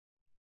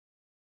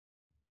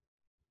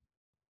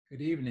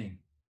Good evening.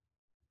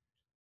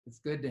 It's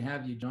good to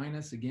have you join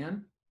us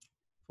again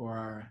for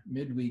our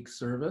midweek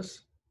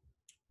service.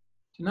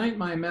 Tonight,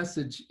 my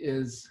message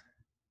is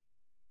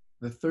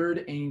the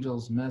third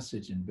angel's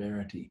message in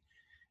Verity.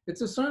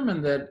 It's a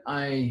sermon that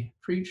I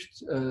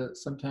preached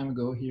some time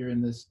ago here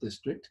in this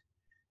district,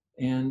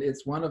 and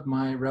it's one of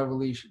my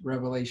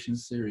revelation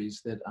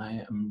series that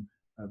I am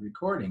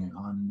recording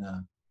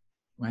on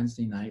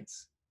Wednesday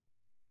nights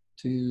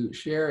to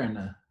share in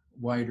a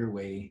wider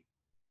way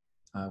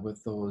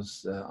with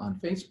those on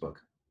Facebook.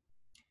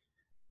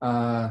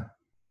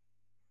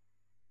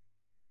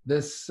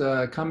 This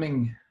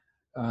coming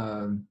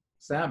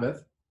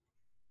Sabbath,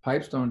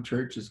 Pipestone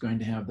Church is going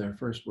to have their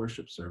first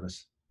worship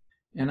service.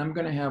 And I'm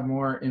going to have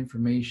more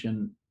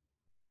information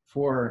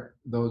for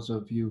those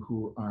of you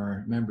who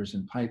are members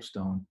in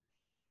Pipestone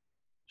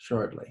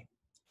shortly.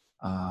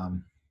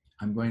 I'm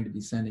going to be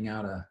sending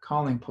out a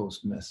calling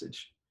post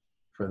message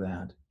for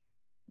that.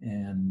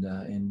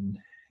 And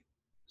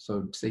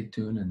so stay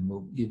tuned and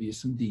we'll give you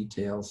some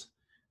details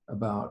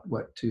about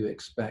what to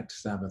expect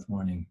Sabbath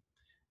morning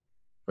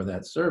for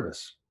that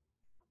service.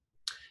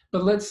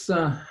 But let's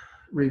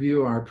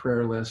review our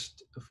prayer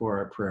list for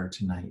our prayer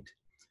tonight.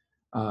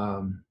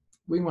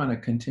 We want to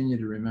continue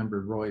to remember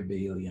Roy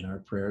Bailey in our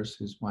prayers,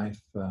 whose wife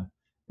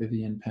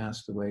Vivian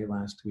passed away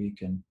last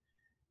week,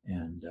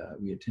 and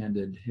we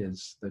attended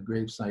the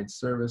graveside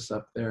service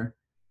up there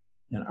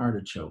in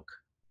Artichoke.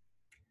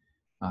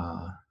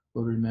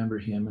 We'll remember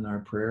him in our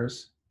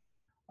prayers.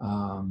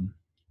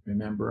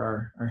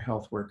 Remember our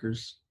health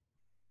workers,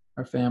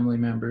 our family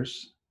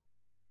members.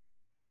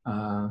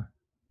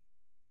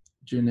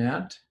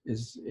 Jeanette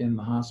is in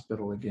the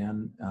hospital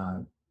again.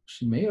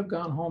 She may have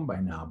gone home by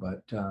now,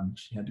 but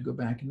she had to go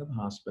back into the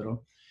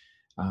hospital.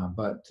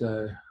 But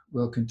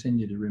we'll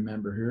continue to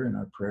remember her in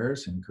our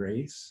prayers, and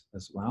Grace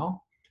as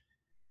well.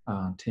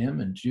 Tim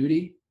and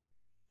Judy.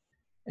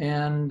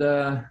 And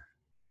of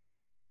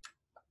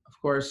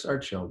course, our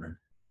children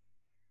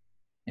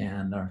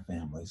and our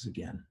families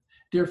again.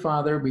 Dear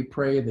Father, we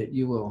pray that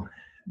you will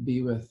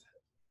be with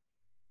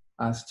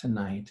us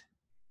tonight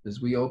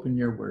as we open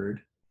your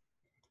word,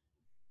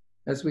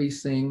 as we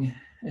sing,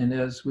 and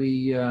as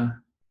we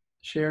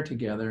share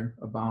together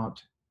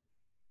about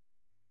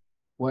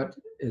what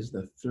is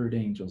the third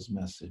angel's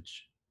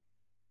message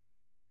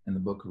in the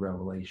book of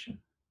Revelation.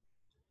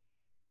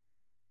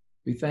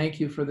 We thank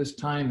you for this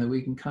time that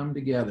we can come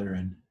together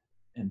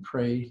and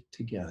pray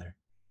together.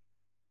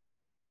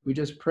 We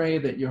just pray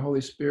that your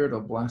Holy Spirit will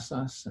bless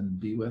us and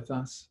be with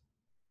us.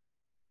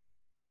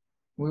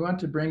 We want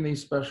to bring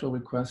these special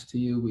requests to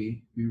you.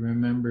 We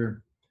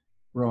remember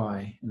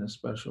Roy in a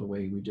special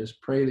way. We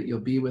just pray that you'll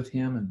be with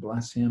him and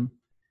bless him,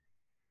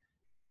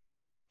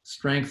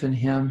 strengthen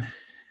him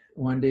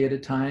one day at a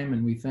time,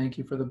 and we thank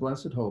you for the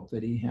blessed hope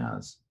that he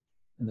has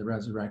in the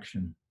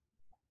resurrection.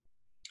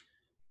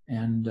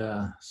 And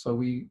so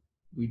we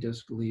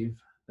just leave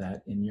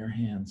that in your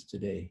hands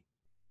today.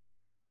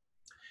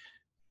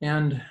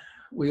 And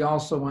we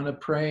also want to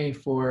pray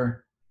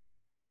for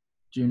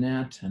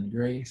Jeanette and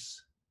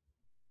Grace,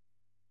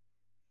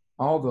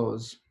 all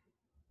those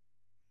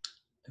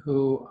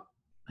who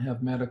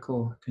have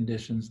medical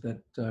conditions that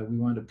we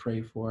want to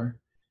pray for.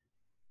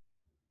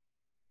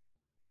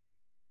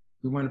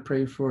 We want to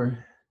pray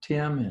for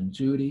Tim and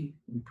Judy.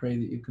 We pray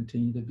that you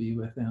continue to be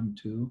with them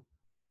too.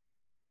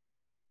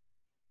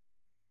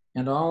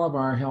 And all of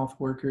our health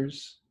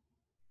workers.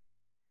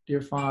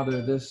 Dear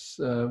Father, this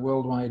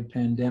worldwide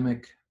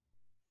pandemic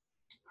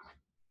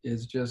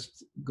is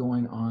just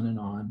going on and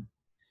on.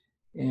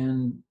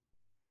 And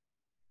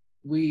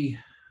we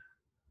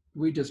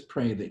just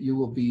pray that you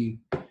will be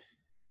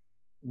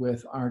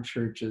with our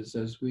churches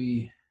as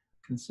we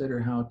consider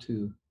how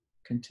to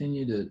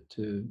continue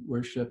to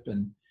worship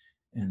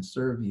and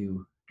serve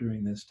you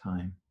during this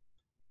time.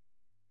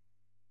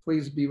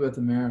 Please be with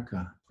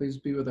America. Please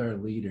be with our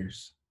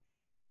leaders.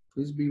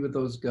 Please be with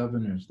those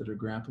governors that are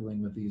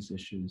grappling with these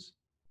issues.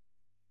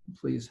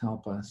 Please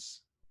help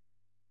us.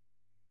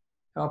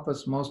 Help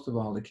us most of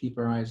all to keep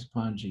our eyes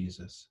upon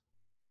Jesus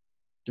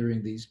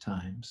during these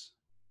times,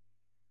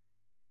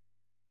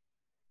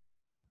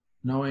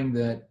 knowing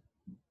that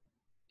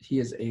he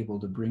is able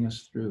to bring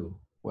us through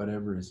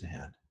whatever is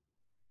ahead.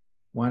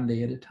 One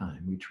day at a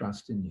time, we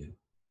trust in you.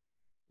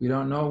 We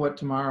don't know what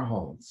tomorrow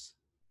holds,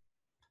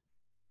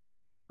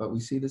 but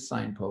we see the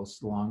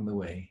signposts along the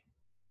way.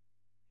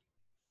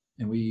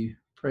 And we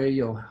pray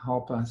you'll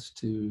help us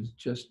to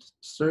just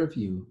serve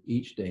you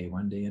each day,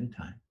 one day at a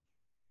time.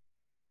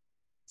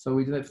 So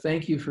we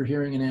thank you for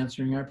hearing and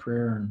answering our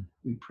prayer, and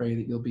we pray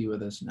that you'll be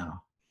with us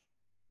now.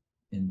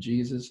 In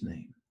Jesus'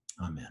 name,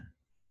 amen.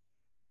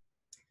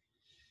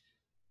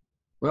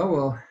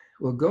 Well,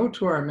 we'll go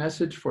to our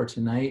message for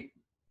tonight.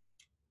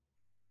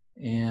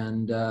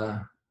 And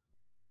the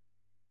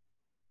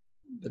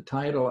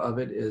title of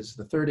it is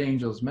The Third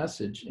Angel's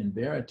Message in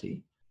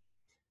Verity.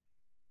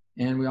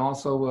 And we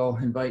also will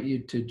invite you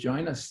to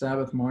join us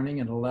Sabbath morning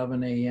at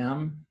 11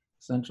 a.m.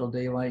 Central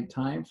Daylight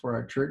Time for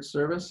our church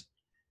service.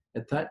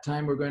 At that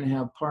time, we're going to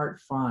have part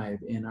 5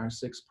 in our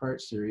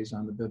 6-part series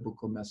on the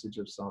biblical message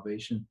of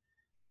salvation.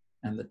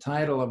 And the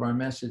title of our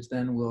message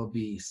then will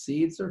be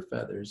Seeds or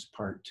Feathers,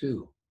 Part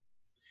 2.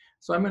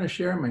 So I'm going to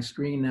share my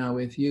screen now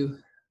with you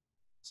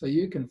so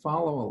you can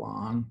follow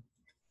along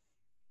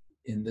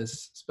in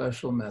this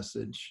special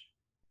message.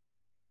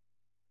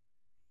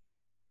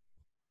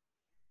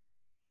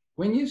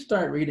 When you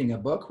start reading a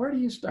book, where do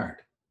you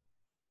start?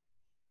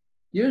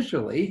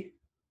 Usually,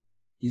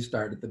 you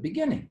start at the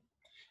beginning.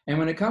 And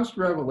when it comes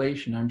to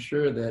Revelation, I'm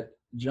sure that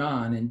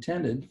John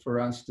intended for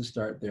us to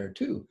start there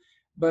too.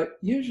 But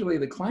usually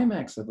the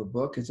climax of a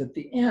book is at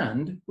the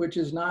end, which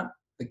is not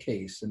the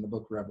case in the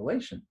book of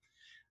Revelation.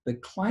 The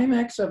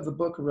climax of the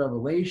book of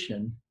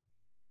Revelation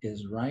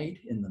is right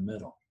in the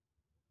middle.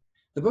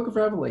 The book of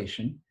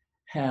Revelation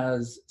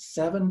has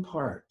 7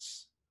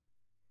 parts,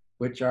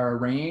 which are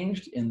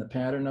arranged in the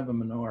pattern of a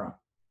menorah.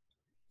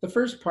 The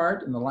first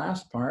part and the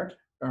last part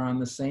are on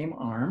the same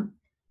arm,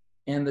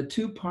 and the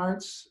 2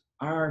 parts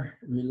are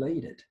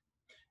related.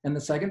 And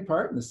the second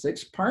part and the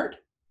 6th part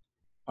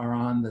are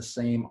on the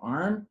same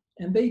arm,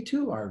 and they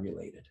too are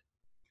related.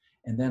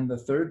 And then the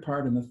 3rd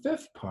part and the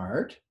 5th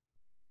part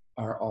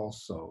are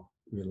also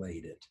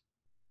related.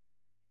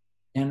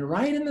 And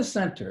right in the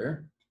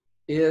center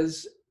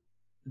is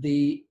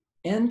the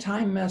end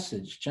time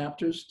message,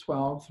 chapters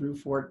 12 through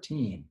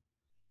 14.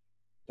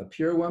 The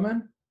pure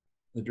woman,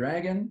 the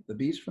dragon, the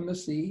beast from the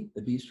sea,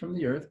 the beast from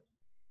the earth,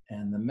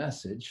 and the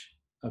message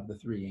of the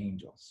 3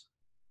 angels.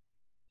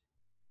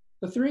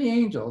 The 3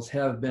 angels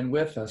have been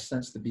with us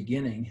since the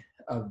beginning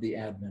of the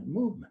Advent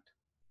movement.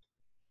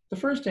 The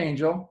first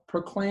angel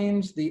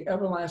proclaims the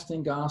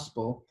everlasting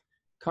gospel,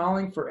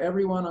 calling for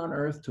everyone on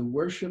earth to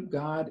worship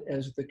God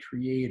as the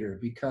creator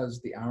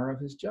because the hour of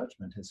his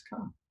judgment has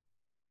come.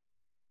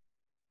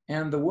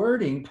 And the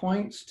wording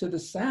points to the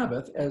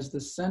Sabbath as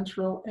the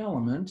central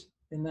element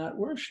in that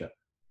worship.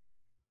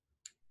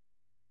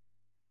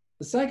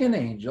 The second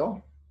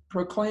angel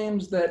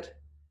proclaims that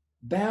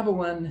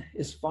Babylon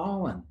is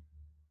fallen.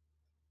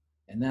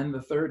 And then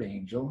the third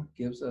angel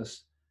gives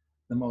us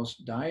the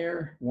most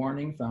dire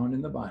warning found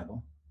in the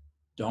Bible.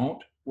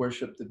 Don't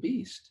worship the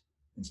beast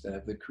instead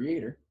of the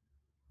creator,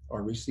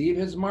 or receive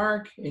his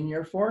mark in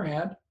your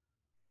forehead,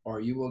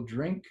 or you will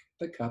drink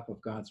the cup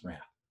of God's wrath.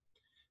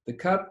 The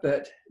cup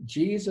that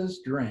Jesus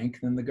drank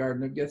in the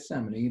Garden of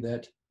Gethsemane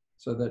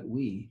so that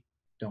we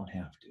don't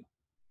have to.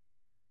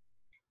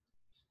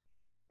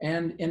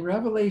 And in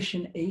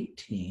Revelation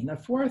 18, a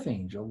 4th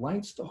angel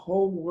lights the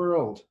whole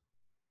world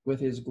with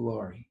his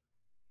glory,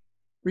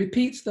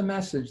 repeats the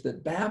message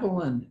that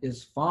Babylon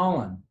is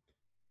fallen,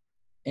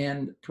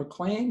 and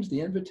proclaims the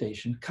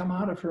invitation, come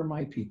out of her,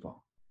 my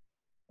people,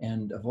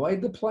 and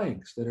avoid the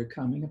plagues that are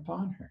coming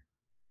upon her.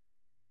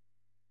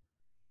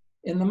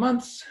 In the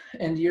months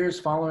and years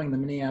following the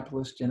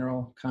Minneapolis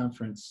General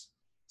Conference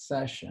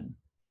session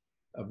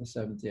of the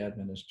Seventh-day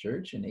Adventist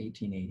Church in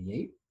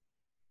 1888,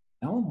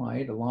 Ellen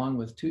White, along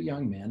with 2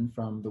 young men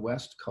from the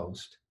West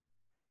Coast,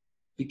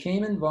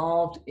 became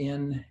involved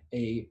in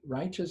a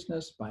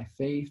righteousness by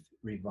faith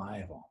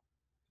revival,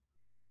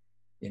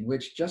 in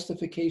which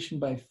justification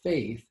by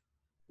faith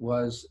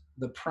was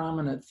the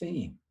prominent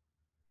theme.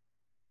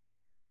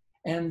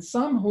 And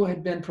some who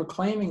had been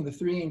proclaiming the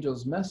 3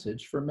 angels'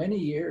 message for many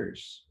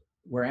years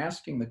were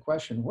asking the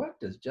question, what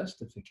does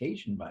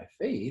justification by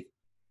faith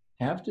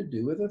have to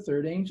do with the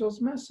 3rd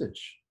angel's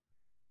message?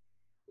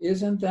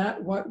 Isn't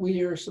that what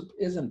we're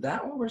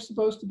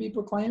supposed to be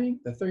proclaiming?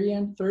 The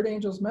 3rd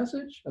angel's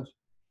message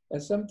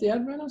as Seventh-day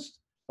Adventist?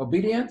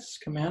 Obedience,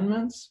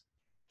 commandments,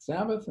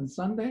 Sabbath and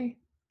Sunday?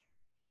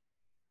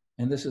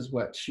 And this is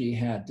what she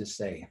had to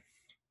say.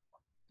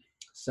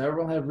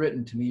 Several have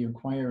written to me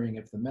inquiring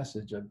if the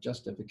message of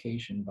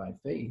justification by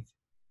faith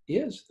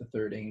is the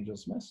 3rd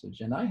angel's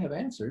message. And I have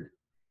answered,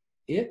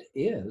 it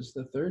is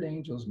the 3rd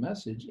angel's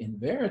message in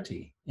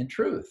verity, in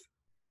truth.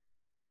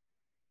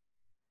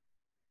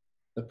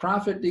 The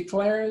prophet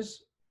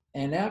declares,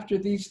 and after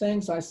these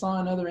things I saw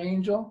another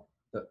angel,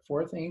 the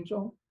 4th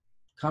angel,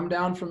 come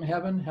down from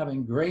heaven,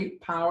 having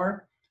great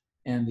power,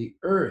 and the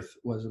earth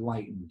was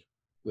lightened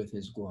with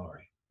his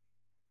glory.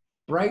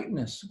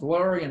 Brightness,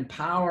 glory, and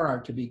power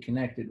are to be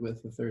connected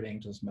with the 3rd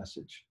angel's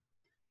message.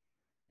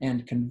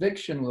 And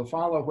conviction will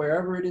follow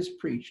wherever it is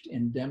preached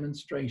in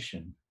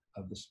demonstration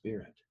of the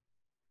Spirit.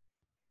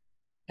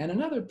 And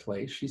another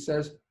place, she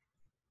says,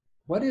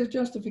 what is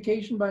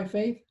justification by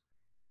faith?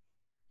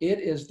 It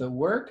is the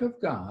work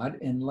of God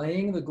in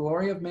laying the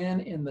glory of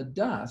man in the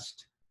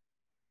dust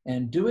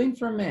and doing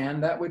for man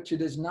that which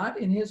it is not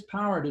in his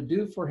power to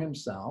do for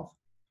himself.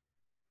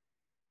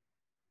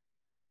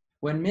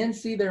 When men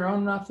see their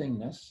own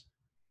nothingness,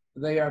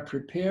 they are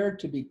prepared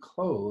to be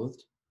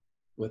clothed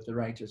with the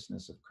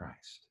righteousness of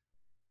Christ.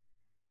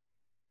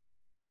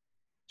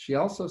 She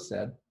also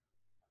said,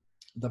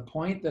 the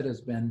point that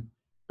has been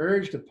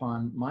urged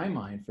upon my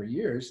mind for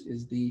years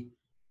is the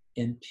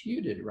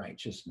imputed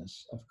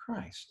righteousness of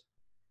Christ.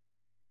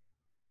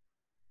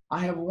 I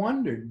have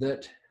wondered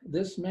that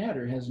this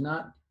matter has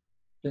not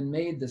been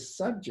made the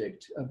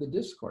subject of the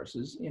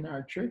discourses in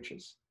our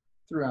churches.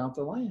 throughout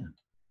the land.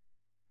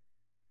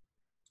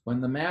 When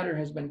the matter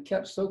has been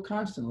kept so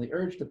constantly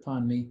urged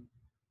upon me,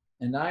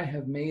 and I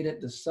have made it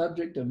the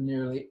subject of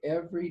nearly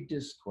every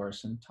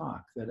discourse and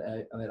talk that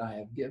I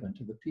have given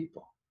to the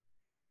people.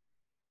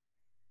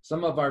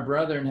 Some of our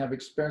brethren have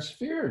expressed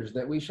fears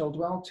that we shall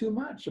dwell too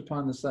much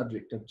upon the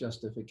subject of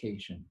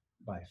justification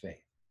by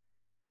faith.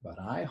 But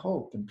I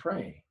hope and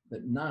pray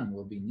that none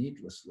will be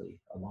needlessly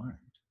alarmed.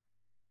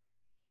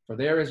 For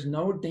there is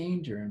no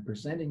danger in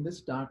presenting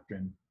this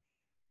doctrine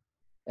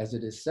as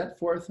it is set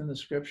forth in the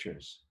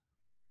Scriptures.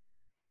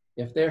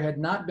 If there had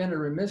not been a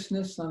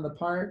remissness on the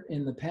part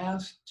in the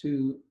past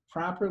to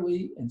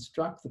properly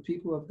instruct the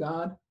people of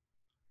God,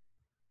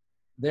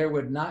 there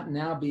would not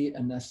now be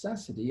a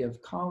necessity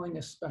of calling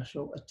a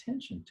special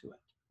attention to it.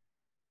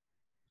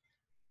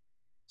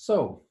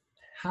 So,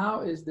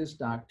 how is this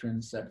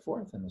doctrine set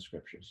forth in the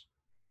Scriptures?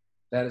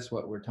 That is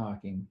what we're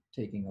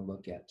taking a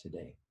look at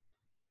today.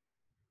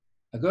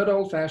 A good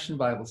old-fashioned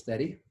Bible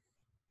study,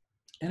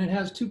 and it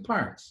has two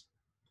parts.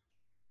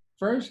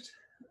 First,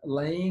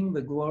 laying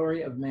the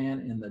glory of man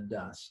in the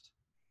dust.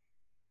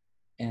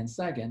 And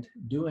second,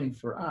 doing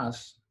for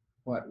us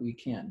what we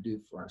can't do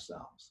for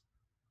ourselves.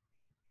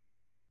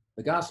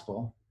 The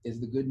gospel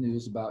is the good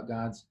news about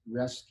God's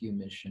rescue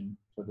mission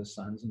for the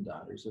sons and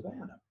daughters of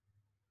Adam.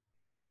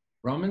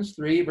 Romans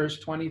 3, verse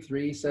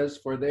 23 says,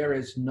 "For there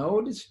is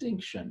no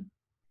distinction,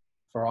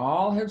 for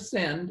all have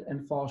sinned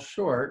and fall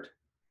short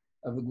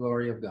of the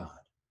glory of God."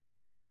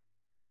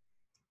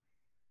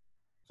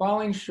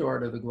 Falling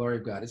short of the glory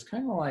of God is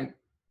kind of like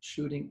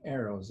shooting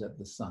arrows at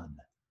the sun.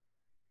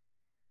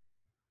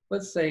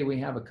 Let's say we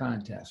have a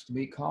contest.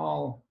 We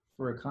call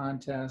for a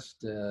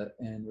contest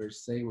and we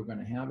say we're going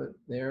to have it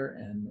there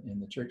in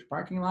the church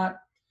parking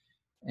lot,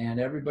 and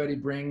everybody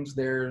brings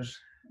their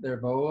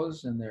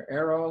bows and their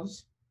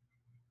arrows,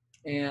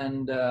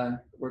 and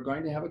we're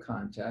going to have a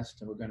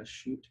contest and we're going to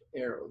shoot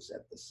arrows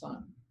at the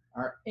sun.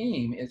 Our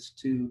aim is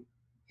to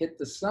hit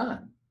the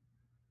sun,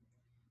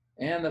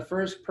 and the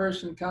first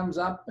person comes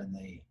up and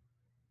they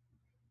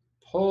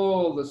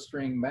pull the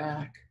string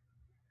back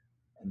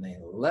and they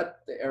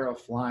let the arrow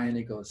fly, and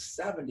it goes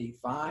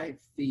 75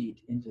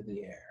 feet into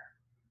the air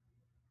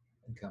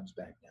and comes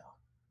back down.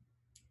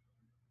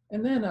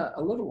 And then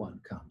a little one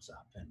comes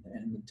up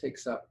and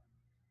takes up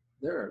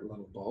their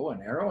little bow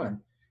and arrow,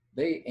 and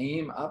they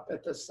aim up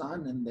at the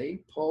sun and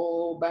they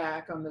pull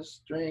back on the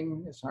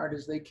string as hard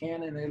as they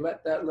can, and they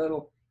let that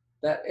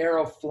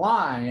arrow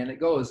fly, and it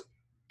goes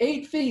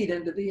 8 feet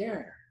into the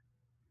air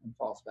and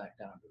falls back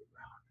down to the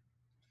ground.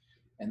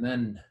 And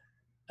then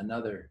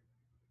another,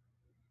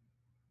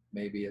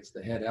 maybe it's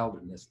the head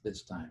elder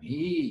this time,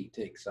 he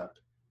takes up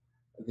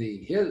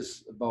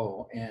his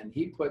bow and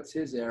he puts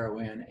his arrow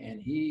in,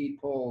 and he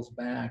pulls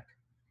back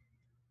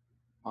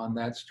on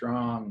that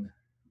strong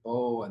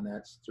bow and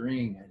that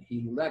string, and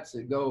he lets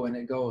it go, and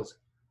it goes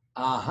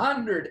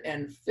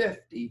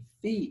 150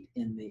 feet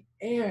in the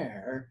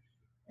air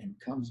and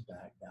comes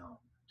back down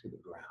to the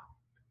ground.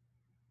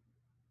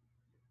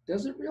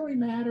 Does it really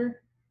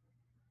matter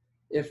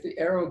if the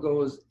arrow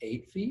goes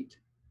 8 feet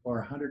or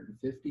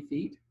 150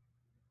 feet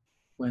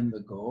when the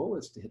goal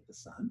is to hit the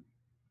sun?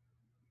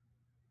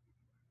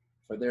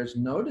 For there's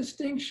no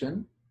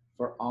distinction,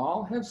 for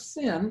all have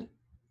sinned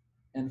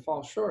and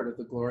fall short of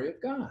the glory of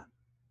God.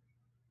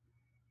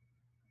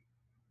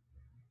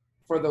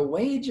 For the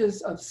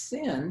wages of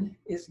sin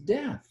is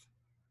death,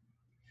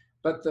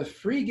 but the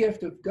free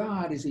gift of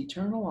God is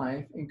eternal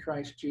life in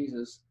Christ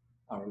Jesus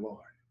our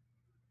Lord.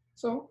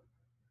 So,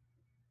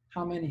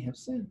 how many have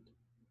sinned?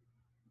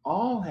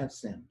 All have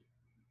sinned.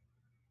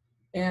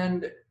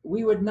 And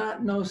we would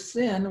not know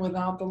sin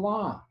without the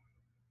law.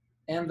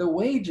 And the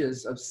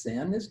wages of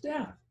sin is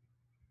death.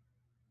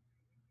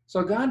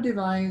 So God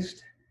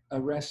devised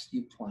a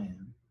rescue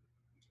plan,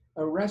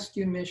 a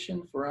rescue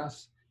mission for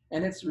us,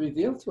 and it's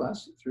revealed to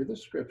us through the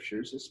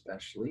Scriptures,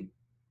 especially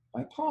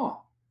by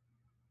Paul.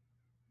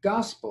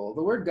 Gospel,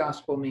 the word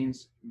gospel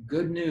means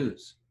good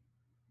news.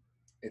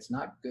 It's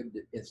not good,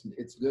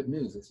 it's good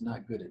news, it's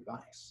not good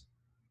advice.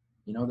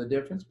 You know the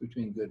difference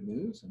between good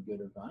news and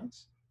good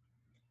advice?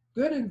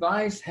 Good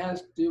advice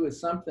has to do with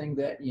something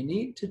that you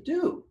need to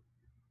do.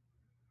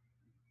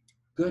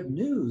 Good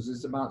news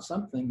is about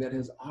something that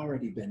has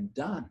already been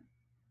done.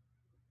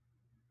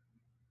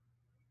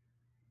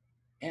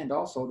 And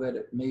also that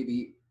it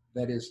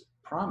that is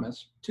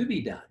promised to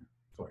be done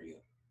for you.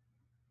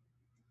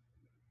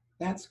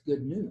 That's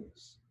good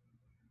news.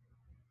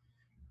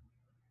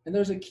 And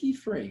there's a key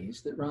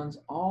phrase that runs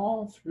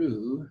all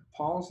through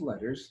Paul's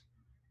letters,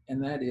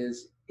 and that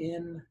is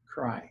in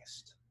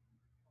Christ.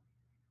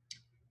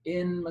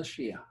 In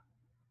Mashiach.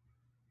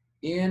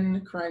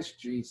 In Christ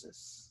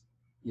Jesus.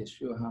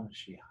 Yeshua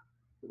HaMashiach,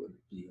 it would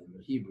be in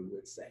the Hebrew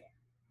would say.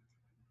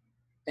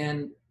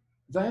 And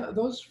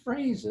those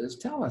phrases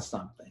tell us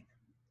something.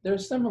 There are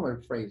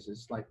similar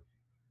phrases like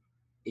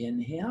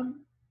in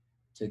him,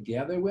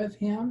 together with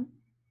him,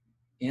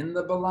 in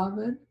the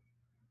beloved,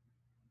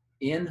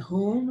 in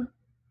whom.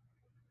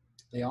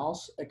 They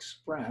all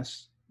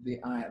express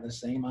the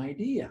same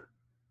idea.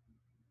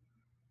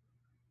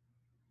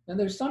 And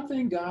there's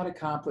something God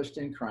accomplished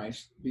in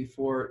Christ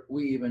before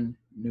we even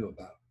knew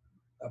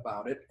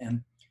about it.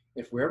 And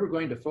if we're ever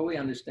going to fully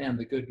understand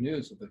the good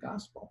news of the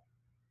gospel,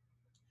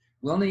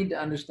 we'll need to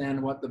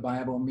understand what the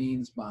Bible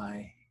means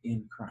by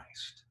in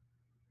Christ.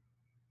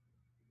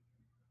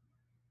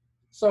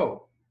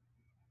 So,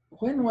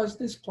 when was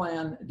this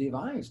plan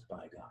devised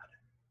by God?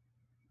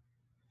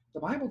 The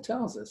Bible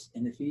tells us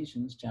in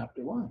Ephesians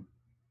chapter 1,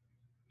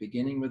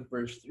 beginning with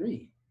verse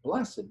 3,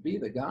 "Blessed be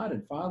the God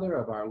and Father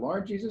of our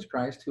Lord Jesus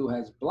Christ, who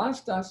has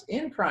blessed us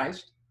in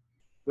Christ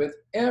with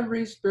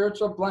every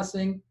spiritual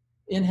blessing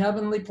in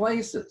heavenly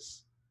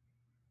places,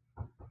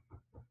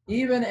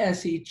 even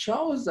as he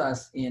chose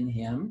us in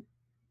him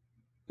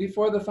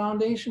before the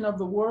foundation of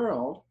the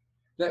world,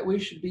 that we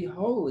should be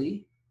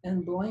holy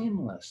and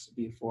blameless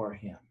before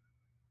him."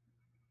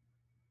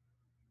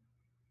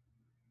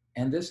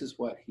 And this is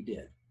what he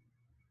did.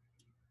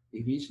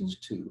 Ephesians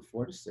 2,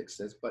 4-6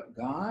 says, "But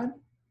God,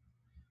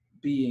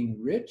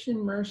 being rich in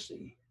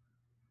mercy,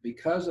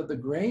 because of the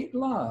great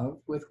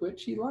love with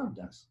which he loved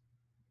us,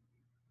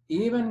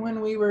 even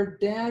when we were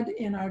dead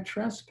in our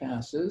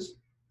trespasses,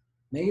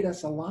 made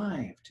us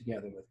alive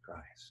together with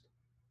Christ.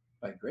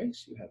 By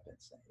grace you have been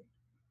saved.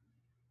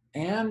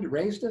 And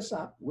raised us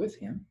up with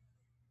him,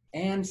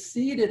 and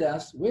seated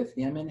us with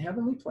him in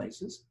heavenly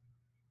places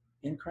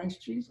in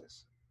Christ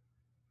Jesus."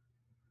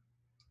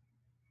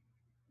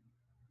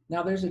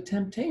 Now there's a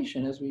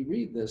temptation as we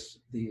read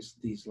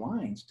these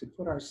lines to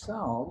put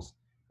ourselves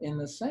in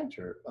the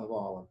center of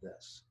all of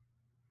this.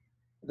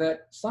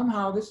 That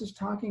somehow this is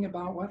talking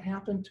about what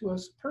happened to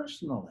us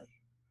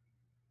personally.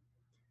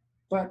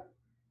 But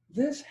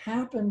this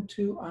happened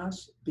to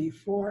us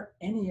before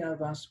any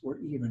of us were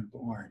even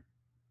born.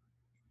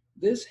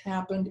 This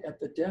happened at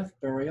the death,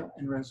 burial,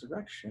 and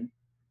resurrection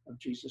of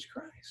Jesus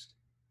Christ.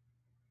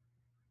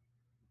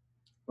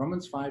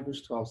 Romans 5,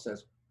 verse 12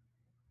 says,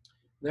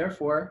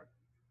 "Therefore,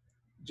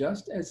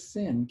 just as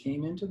sin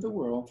came into the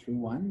world through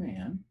one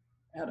man,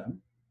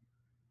 Adam,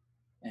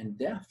 and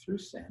death through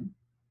sin,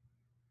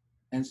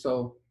 and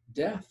so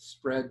death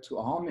spread to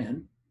all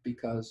men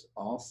because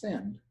all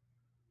sinned."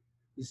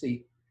 You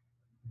see,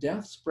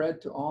 death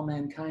spread to all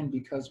mankind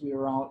because we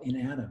are all in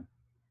Adam.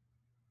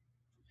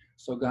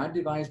 So God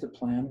devised a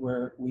plan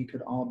where we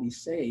could all be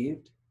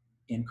saved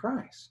in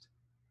Christ.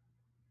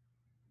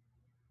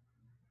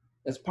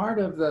 As part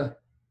of the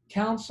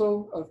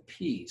counsel of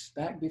peace,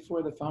 back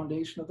before the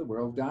foundation of the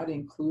world, God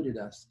included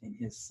us in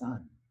his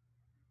Son.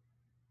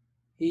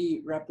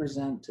 He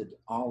represented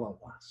all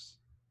of us.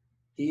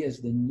 He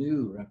is the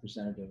new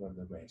representative of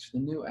the race, the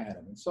new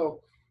Adam. And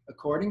so,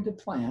 according to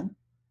plan,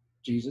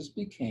 Jesus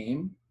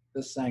became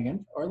the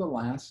second or the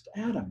last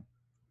Adam.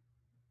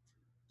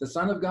 The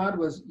Son of God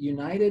was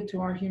united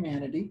to our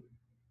humanity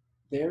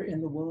there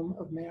in the womb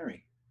of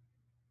Mary.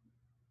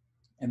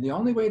 And the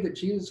only way that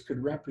Jesus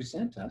could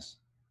represent us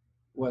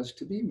was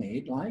to be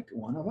made like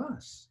one of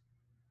us.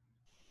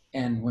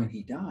 And when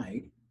he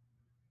died,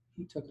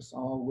 he took us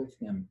all with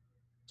him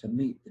to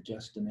meet the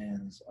just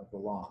demands of the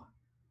law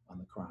on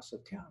the cross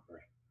of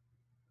Calvary.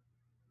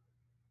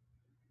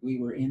 We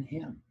were in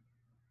him.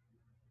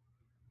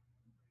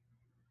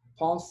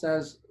 Paul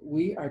says,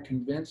 "We are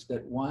convinced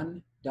that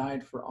one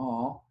died for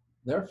all,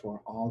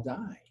 therefore all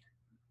died."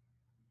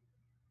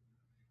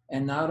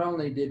 And not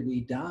only did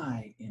we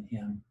die in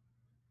him,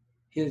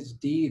 his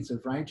deeds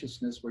of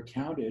righteousness were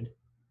counted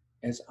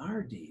as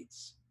our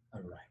deeds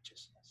of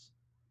righteousness.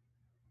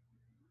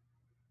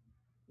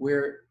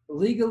 We're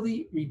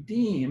legally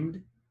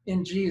redeemed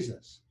in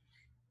Jesus.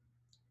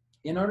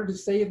 In order to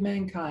save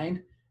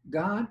mankind,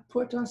 God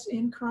put us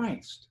in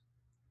Christ,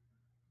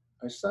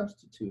 our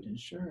substitute and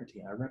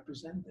surety, our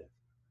representative.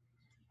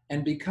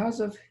 And because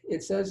of,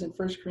 it says in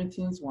 1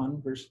 Corinthians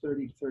 1, verse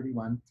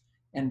 30-31,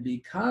 "And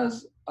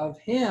because of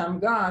him,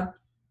 God,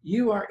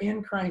 you are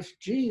in Christ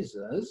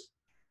Jesus,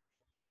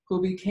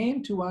 who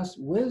became to us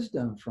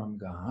wisdom from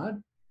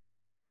God,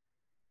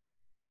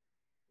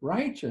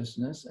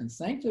 righteousness and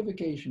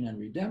sanctification and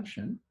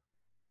redemption,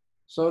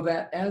 so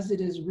that as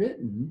it is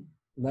written,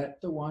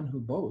 let the one who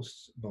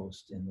boasts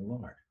boast in the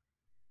Lord."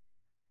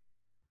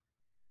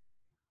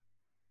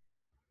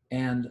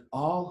 And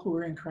all who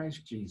are in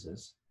Christ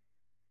Jesus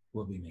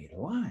will be made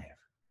alive.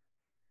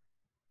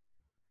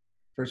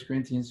 1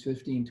 Corinthians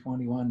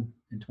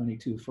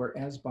 15:21-22, For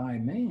as by a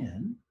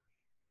man,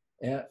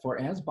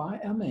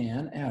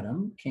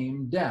 Adam,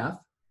 came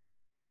death,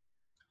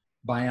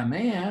 by a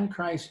man,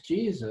 Christ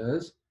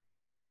Jesus,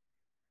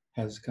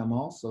 has come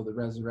also the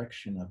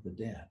resurrection of the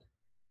dead.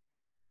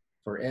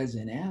 For as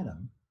in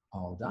Adam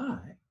all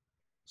die,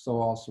 so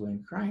also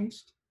in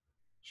Christ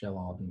shall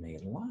all be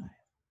made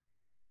alive.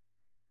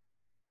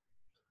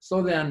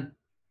 So then,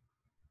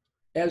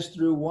 as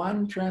through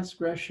one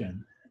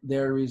transgression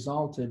there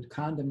resulted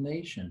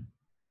condemnation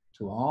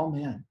to all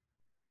men,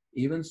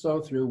 even so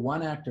through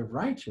one act of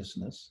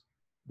righteousness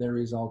there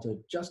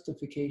resulted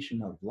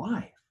justification of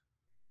life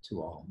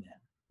to all men.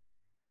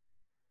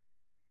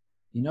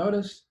 You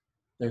notice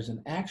there's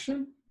an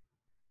action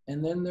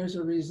and then there's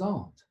a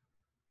result.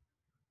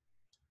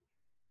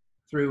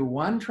 Through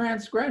one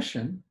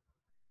transgression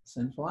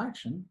sinful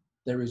action,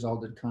 there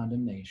resulted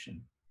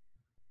condemnation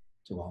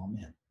to all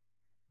men.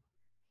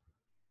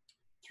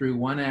 Through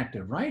one act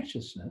of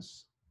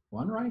righteousness,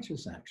 one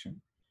righteous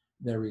action,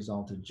 there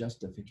resulted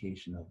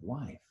justification of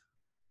life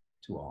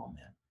to all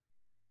men.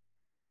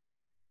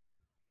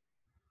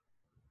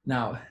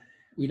 Now,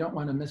 we don't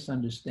want to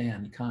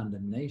misunderstand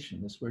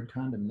condemnation, this word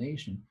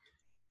condemnation.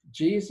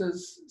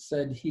 Jesus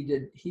said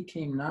he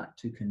came not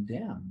to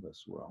condemn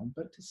this world,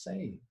 but to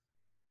save.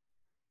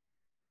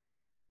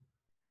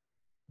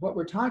 What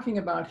we're talking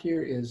about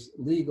here is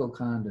legal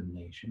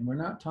condemnation. We're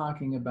not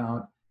talking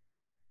about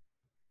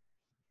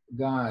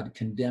God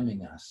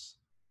condemning us.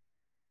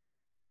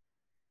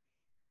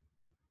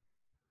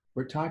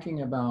 We're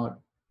talking about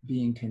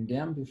being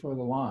condemned before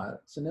the law.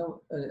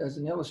 As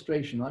an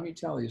illustration, let me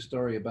tell you a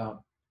story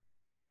about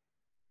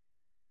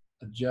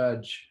a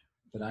judge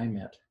that I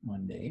met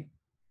one day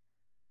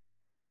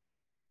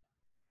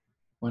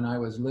when I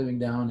was living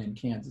down in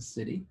Kansas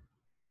City.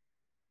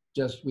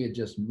 We had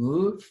just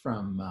moved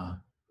from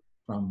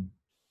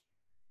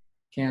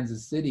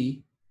Kansas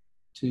City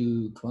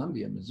to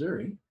Columbia,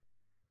 Missouri.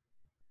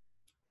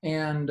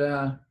 And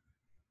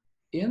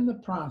in the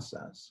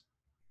process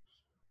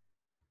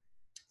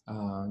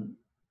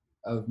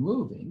of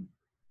moving,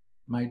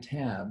 my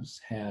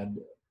tabs had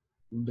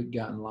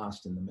gotten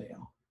lost in the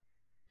mail.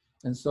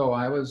 And so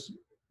I was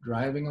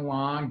driving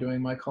along,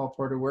 doing my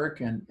colporteur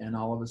work, and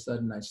all of a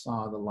sudden I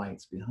saw the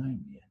lights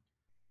behind me.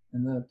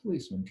 And the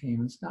policeman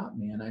came and stopped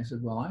me. And I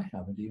said, well, I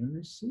haven't even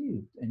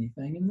received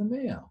anything in the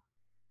mail.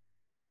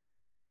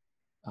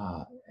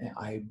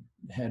 I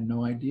had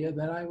no idea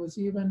that I was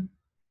even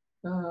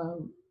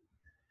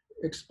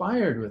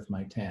expired with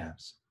my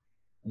tabs.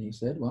 And he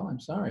said, well, I'm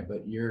sorry,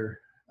 but you're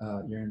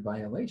in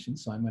violation,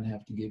 so I'm going to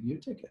have to give you a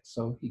ticket.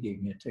 So he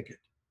gave me a ticket,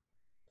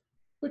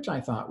 which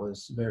I thought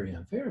was very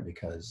unfair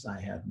because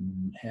I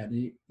hadn't had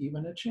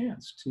even a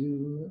chance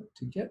to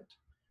get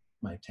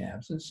my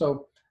tabs. And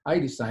so I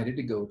decided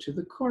to go to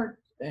the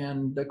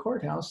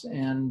courthouse,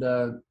 and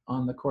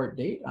on the court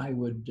date, I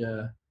would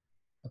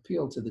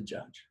appeal to the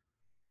judge.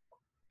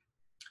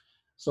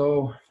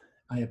 So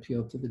I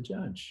appealed to the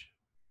judge,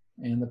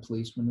 and the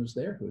policeman was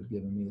there who had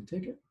given me the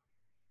ticket.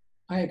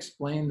 I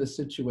explained the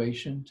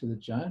situation to the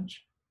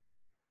judge,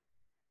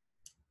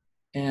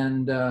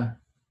 and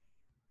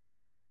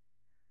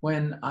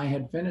when I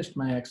had finished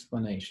my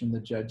explanation,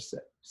 the judge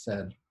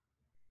said,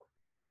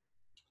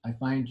 I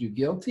find you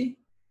guilty,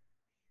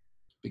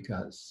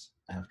 because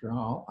after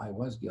all, I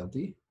was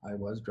guilty. I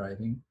was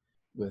driving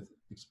with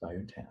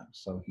expired tabs.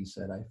 So he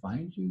said, I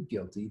find you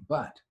guilty,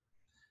 but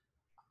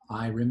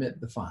I remit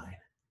the fine.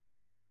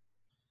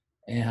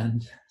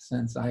 And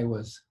since I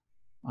was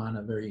on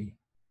a very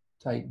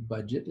tight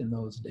budget in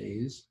those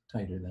days,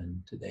 tighter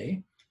than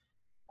today,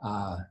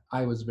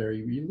 I was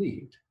very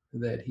relieved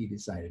that he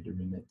decided to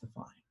remit the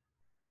fine.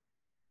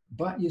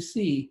 But you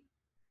see,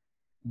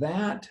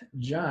 that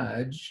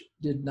judge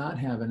did not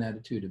have an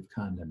attitude of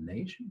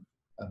condemnation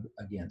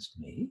against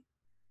me,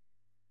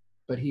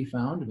 but he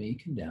found me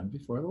condemned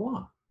before the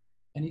law,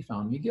 and he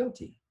found me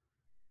guilty.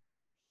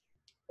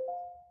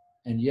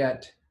 And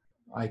yet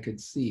I could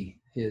see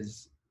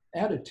his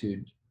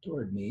attitude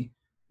toward me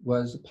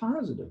was a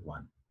positive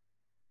one.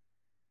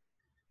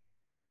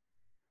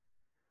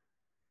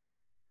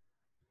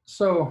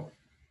 So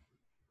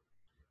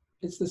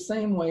it's the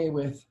same way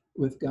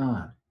with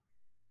God.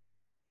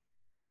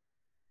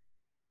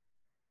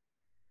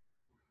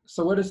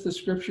 So what does the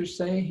scripture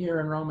say here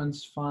in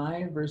Romans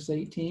 5, verse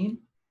 18?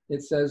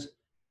 It says,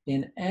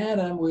 in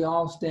Adam we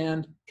all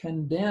stand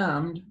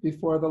condemned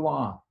before the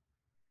law.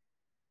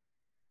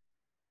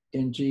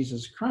 In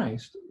Jesus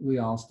Christ, we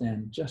all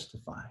stand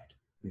justified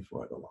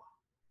before the law.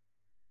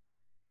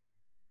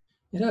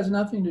 It has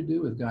nothing to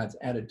do with God's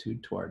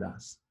attitude toward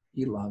us.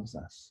 He loves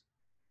us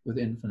with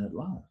infinite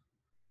love,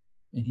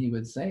 and he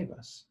would save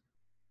us.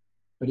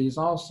 But he's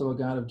also a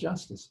God of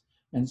justice.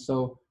 And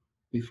so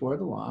before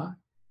the law,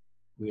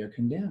 we are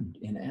condemned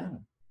in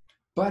Adam.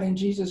 But in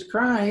Jesus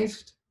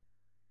Christ,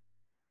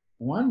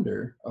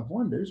 wonder of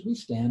wonders, we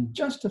stand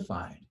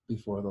justified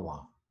before the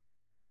law.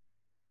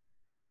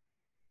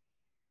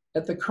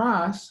 At the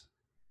cross,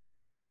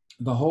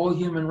 the whole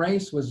human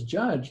race was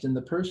judged in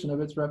the person of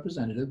its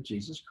representative,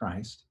 Jesus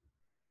Christ.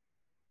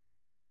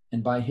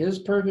 And by his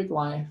perfect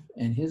life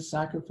and his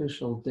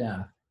sacrificial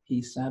death,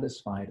 he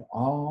satisfied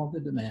all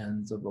the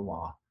demands of the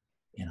law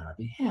in our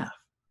behalf.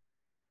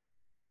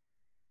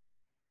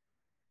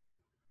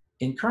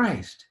 In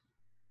Christ,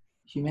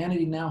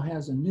 humanity now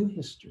has a new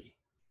history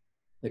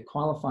that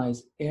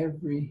qualifies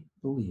every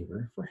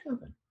believer for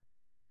heaven.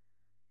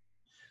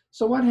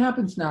 So what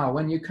happens now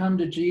when you come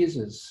to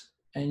Jesus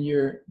and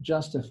you're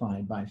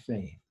justified by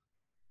faith?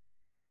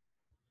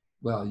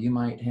 Well, you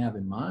might have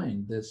in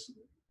mind this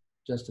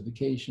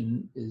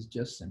justification is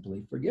just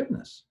simply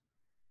forgiveness.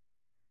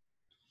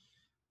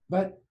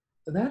 But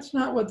that's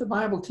not what the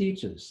Bible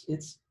teaches.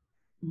 It's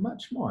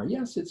much more.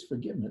 Yes, it's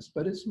forgiveness,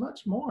 but it's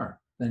much more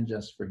than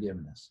just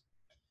forgiveness.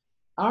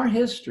 Our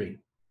history,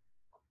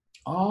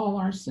 all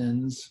our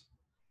sins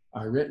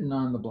are written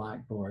on the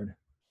blackboard,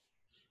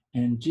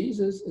 And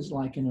Jesus is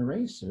like an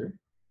eraser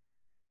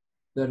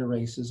that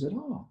erases it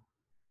all.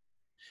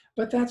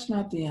 But that's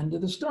not the end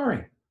of the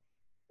story.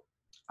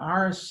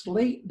 Our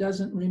slate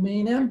doesn't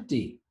remain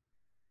empty.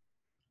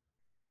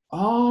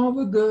 All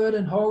the good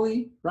and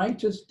holy,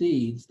 righteous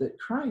deeds that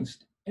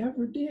Christ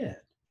ever did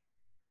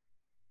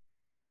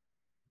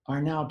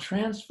are now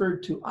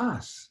transferred to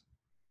us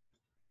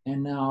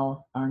and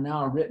are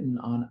now written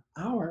on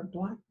our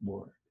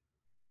blackboard.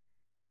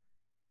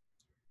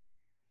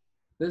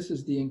 This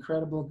is the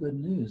incredible good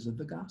news of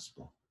the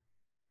gospel.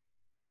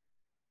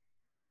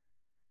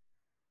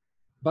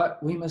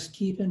 But we must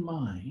keep in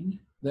mind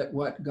that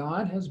what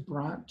God has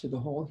brought to the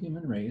whole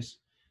human race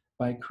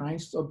by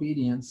Christ's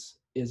obedience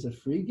is a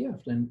free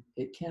gift, and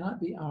it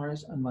cannot be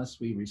ours unless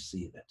we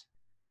receive it.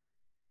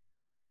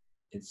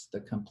 It's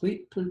the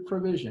complete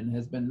provision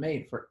has been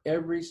made for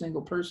every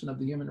single person of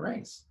the human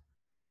race.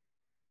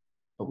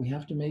 But we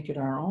have to make it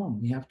our own.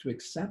 We have to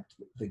accept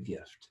the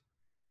gift.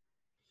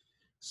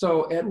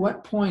 So at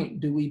what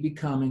point do we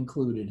become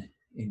included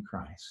in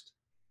Christ?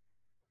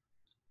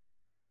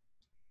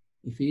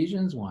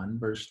 Ephesians 1,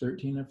 verse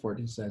 13 and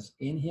 14 says,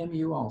 "In him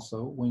you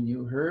also, when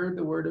you heard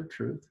the word of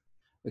truth,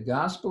 the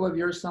gospel of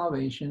your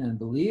salvation, and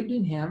believed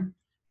in him,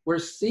 were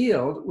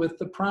sealed with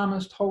the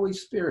promised Holy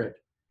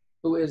Spirit,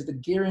 who is the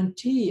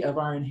guarantee of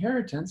our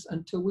inheritance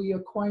until we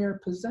acquire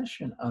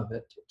possession of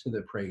it to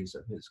the praise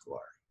of his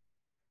glory."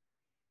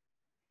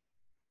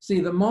 See,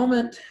 the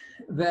moment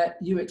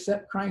that you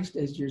accept Christ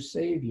as your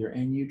Savior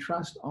and you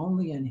trust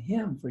only in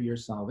him for your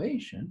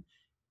salvation,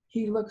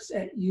 he looks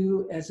at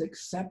you as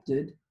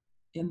accepted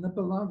in the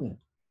beloved.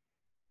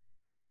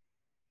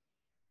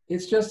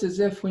 It's just as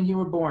if when you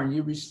were born,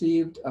 you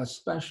received a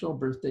special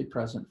birthday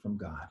present from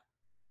God.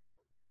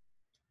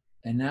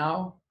 And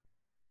now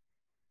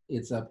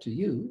it's up to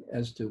you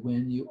as to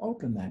when you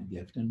open that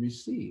gift and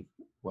receive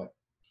what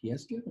he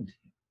has given to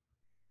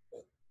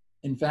you.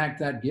 In fact,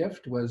 that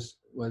gift was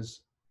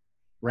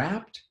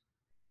wrapped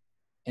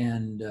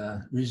and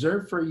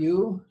reserved for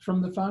you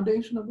from the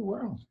foundation of the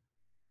world,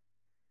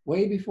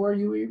 way before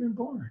you were even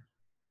born.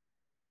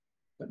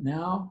 But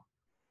now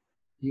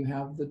you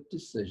have the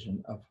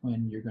decision of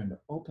when you're going to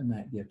open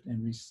that gift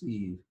and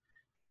receive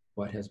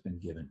what has been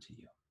given to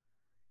you.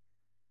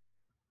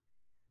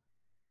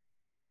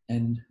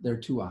 And there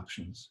are two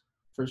options.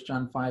 1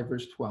 John 5,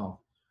 verse 12,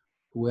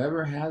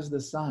 "Whoever has the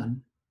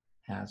Son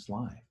has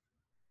life,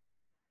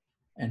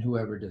 and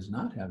whoever does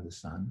not have the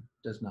Son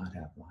does not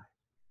have life."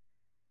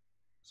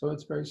 So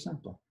it's very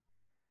simple.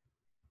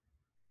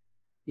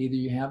 Either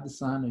you have the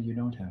Son or you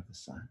don't have the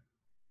Son.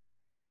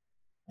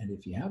 And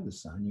if you have the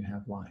Son, you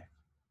have life.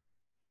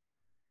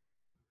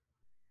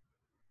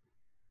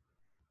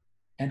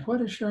 And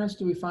what assurance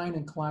do we find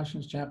in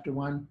Colossians chapter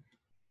 1?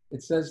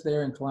 It says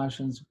there in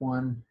Colossians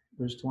 1,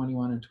 verse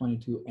 21 and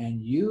 22,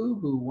 "And you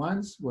who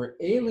once were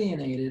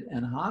alienated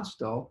and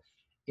hostile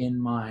in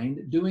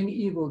mind, doing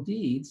evil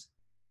deeds,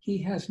 he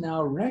has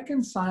now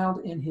reconciled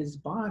in his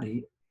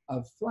body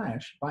of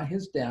flesh by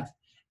his death,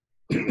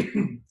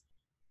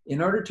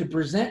 in order to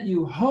present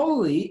you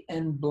holy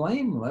and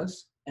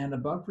blameless and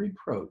above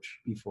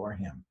reproach before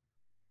him."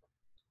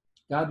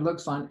 God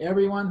looks on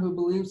everyone who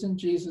believes in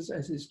Jesus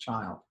as his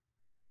child.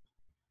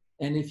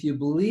 And if you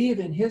believe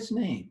in his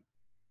name,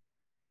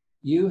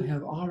 you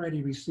have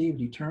already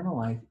received eternal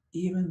life,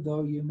 even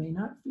though you may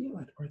not feel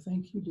it or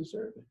think you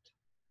deserve it.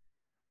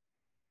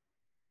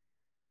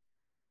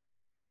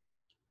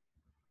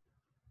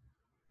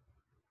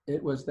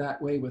 It was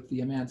that way with the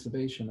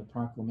Emancipation of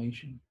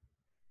Proclamation.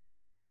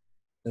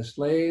 The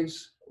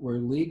slaves were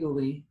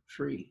legally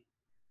free,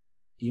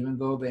 even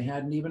though they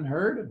hadn't even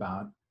heard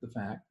about the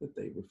fact that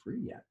they were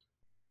free yet,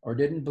 or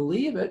didn't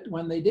believe it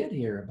when they did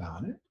hear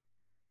about it.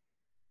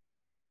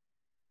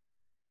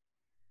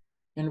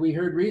 And we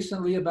heard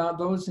recently about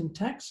those in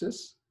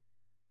Texas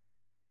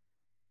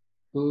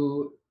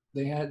who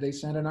they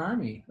sent an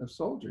army of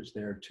soldiers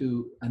there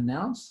to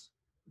announce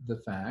the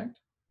fact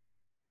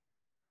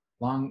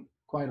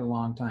quite a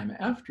long time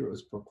after it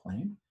was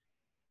proclaimed.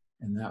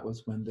 And that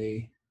was when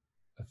they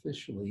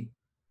officially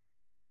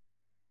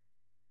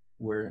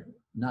were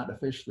not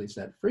officially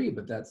set free,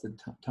 but that's the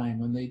time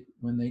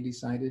when they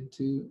decided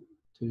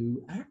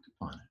to act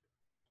upon it.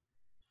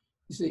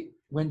 You see,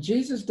 when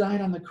Jesus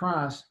died on the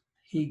cross,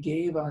 he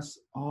gave us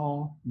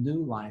all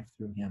new life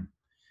through him.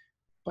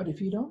 But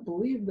if you don't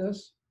believe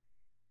this,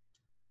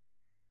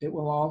 it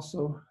will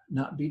also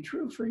not be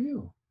true for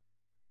you.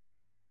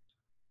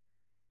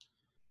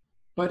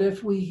 But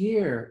if we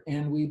hear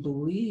and we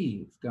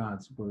believe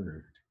God's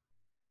word,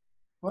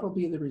 what will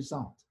be the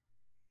result?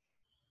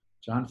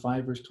 John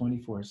 5, verse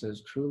 24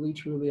 says, "Truly,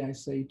 truly, I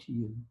say to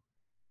you,"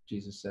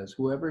 Jesus says,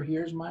 "whoever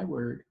hears my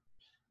word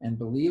and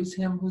believes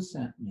him who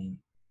sent me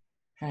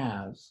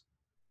has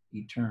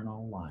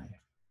eternal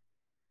life.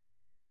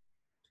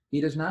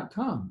 He does not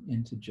come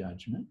into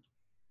judgment,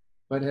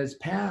 but has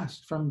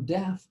passed from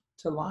death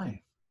to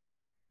life."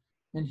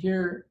 And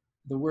here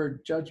the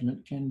word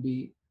judgment can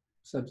be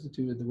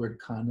substituted the word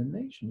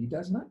condemnation. He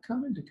does not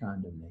come into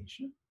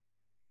condemnation,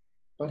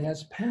 but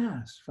has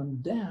passed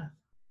from death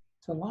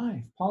to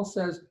life. Paul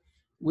says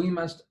we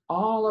must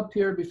all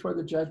appear before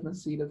the judgment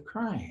seat of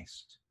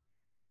Christ.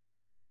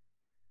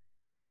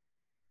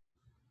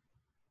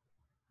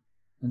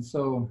 And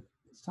so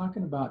it's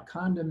talking about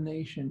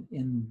condemnation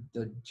in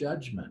the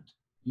judgment.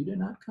 You do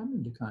not come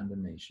into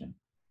condemnation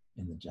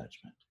in the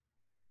judgment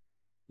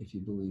if you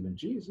believe in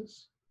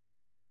Jesus,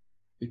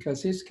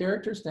 because his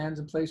character stands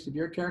in place of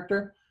your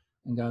character,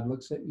 and God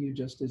looks at you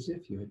just as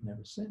if you had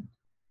never sinned.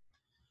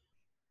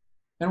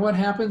 And what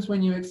happens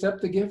when you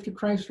accept the gift of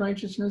Christ's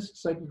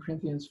righteousness? 2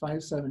 Corinthians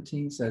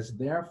 5:17 says,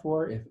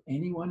 therefore, if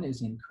anyone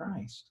is in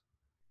Christ,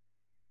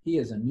 he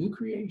is a new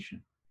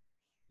creation.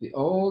 The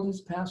old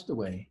has passed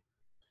away.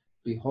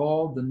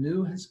 Behold, the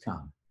new has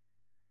come.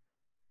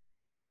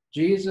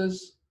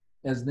 Jesus,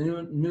 as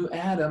the new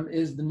Adam,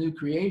 is the new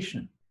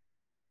creation.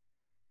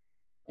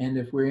 And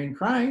if we're in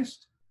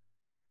Christ,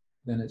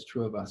 then it's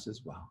true of us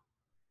as well,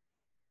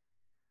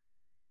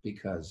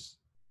 because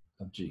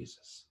of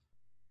Jesus.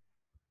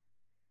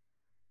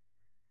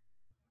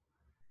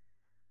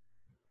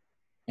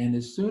 And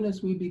as soon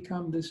as we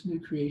become this new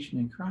creation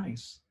in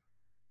Christ,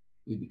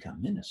 we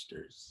become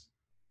ministers.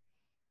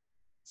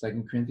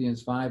 2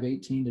 Corinthians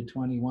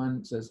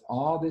 5:18-21 says,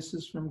 all this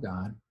is from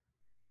God,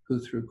 who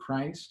through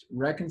Christ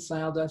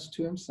reconciled us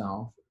to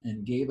himself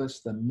and gave us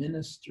the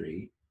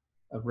ministry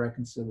of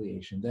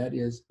reconciliation. That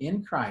is,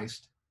 in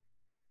Christ,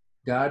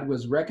 God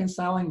was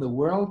reconciling the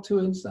world to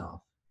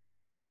himself,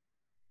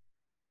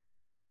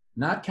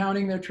 not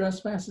counting their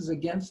trespasses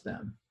against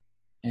them,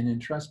 and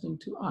entrusting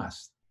to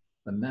us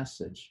the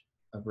message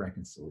of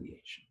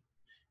reconciliation.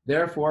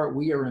 Therefore,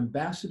 we are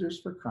ambassadors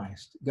for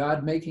Christ,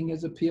 God making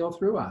his appeal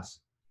through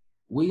us.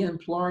 We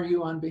implore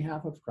you on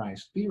behalf of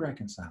Christ, be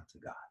reconciled to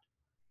God.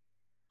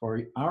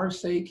 For our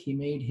sake, he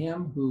made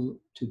him who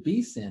to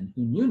be sin,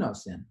 who knew no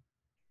sin,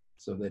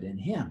 so that in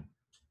him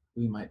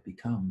we might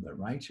become the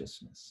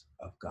righteousness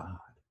of God.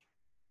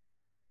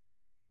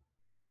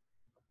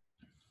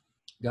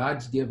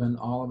 God's given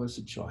all of us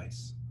a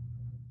choice.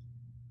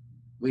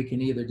 We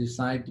can either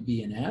decide to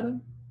be in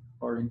Adam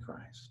or in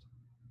Christ.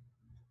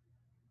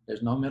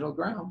 There's no middle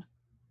ground.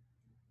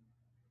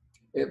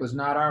 It was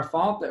not our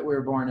fault that we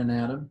were born in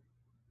Adam,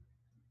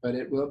 but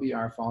it will be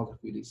our fault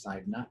if we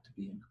decide not to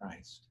be in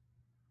Christ.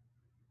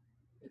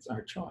 It's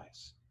our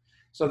choice.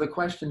 So the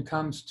question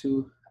comes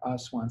to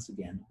us once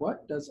again,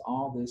 what does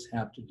all this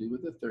have to do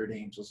with the third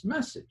angel's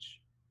message?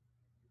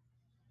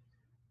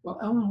 Well,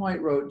 Ellen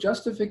White wrote,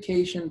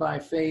 justification by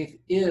faith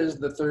is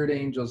the third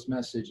angel's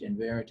message in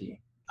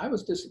Verity. I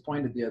was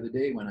disappointed the other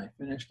day when I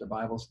finished a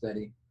Bible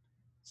study.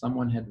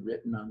 Someone had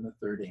written on the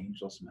third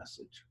angel's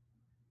message.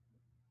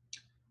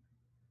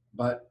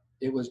 But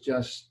it was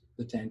just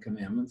the Ten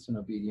Commandments and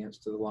obedience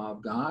to the law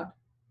of God,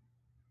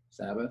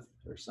 Sabbath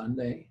or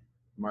Sunday,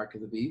 mark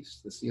of the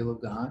beast, the seal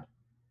of God.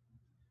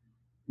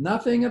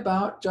 Nothing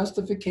about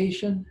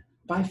justification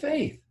by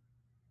faith.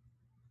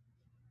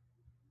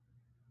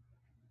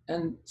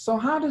 And so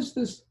how does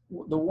the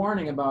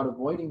warning about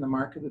avoiding the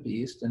mark of the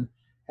beast and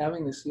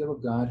having the seal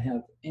of God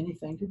have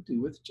anything to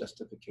do with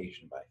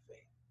justification by faith?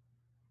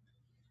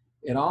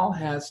 It all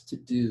has to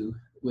do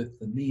with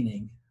the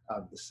meaning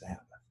of the Sabbath.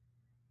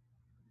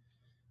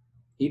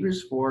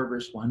 Hebrews 4,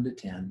 verse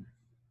 1-10.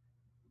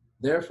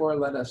 Therefore,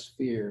 let us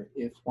fear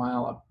if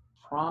while a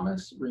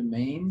promise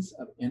remains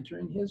of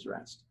entering his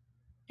rest,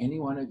 any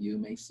one of you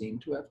may seem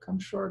to have come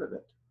short of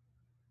it.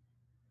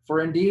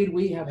 For indeed,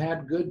 we have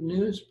had good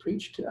news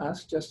preached to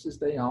us, just as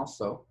they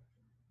also.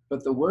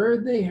 But the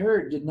word they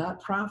heard did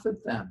not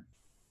profit them,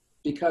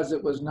 because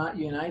it was not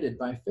united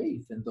by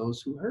faith in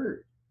those who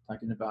heard.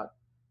 Talking about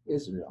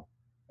Israel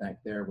back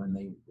there when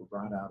they were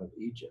brought out of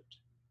Egypt.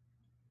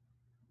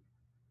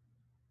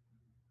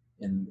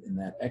 In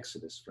that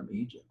exodus from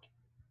Egypt.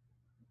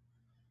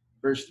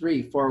 Verse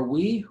 3, for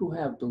we who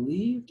have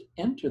believed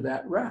enter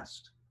that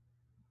rest,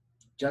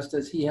 just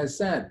as he has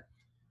said,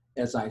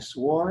 as I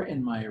swore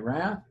in my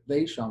wrath,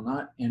 they shall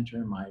not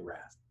enter my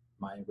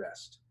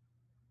rest.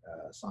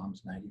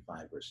 Psalms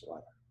 95, verse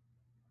 11.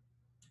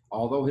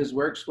 Although his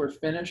works were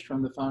finished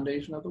from the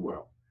foundation of the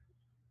world.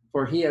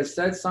 For he has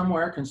said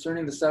somewhere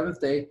concerning the seventh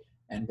day,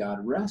 and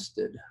God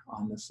rested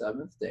on the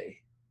seventh day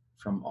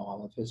from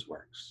all of his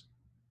works.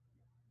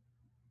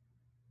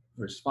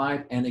 Verse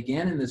 5, and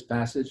again in this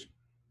passage,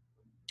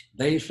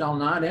 they shall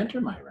not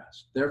enter my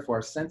rest.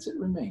 Therefore, since it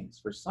remains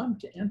for some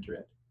to enter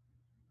it,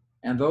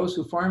 and those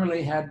who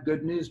formerly had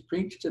good news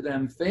preached to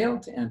them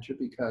failed to enter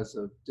because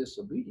of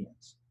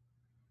disobedience,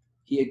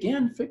 he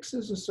again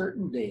fixes a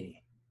certain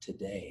day,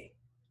 today,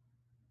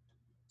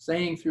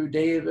 saying through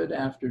David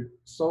after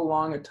so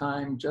long a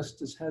time,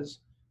 just as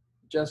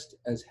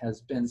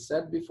has been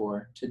said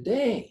before,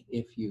 today,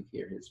 if you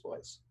hear his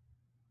voice,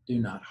 do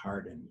not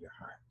harden your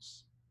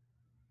hearts.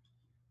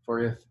 For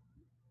if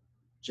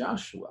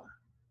Joshua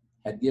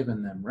had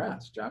given them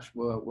rest,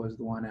 Joshua was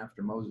the one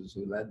after Moses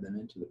who led them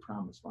into the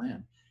promised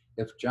land.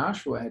 If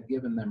Joshua had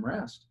given them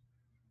rest,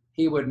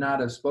 he would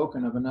not have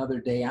spoken of another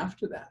day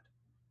after that.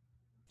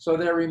 So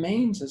there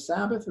remains a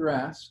Sabbath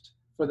rest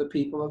for the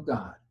people of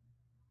God.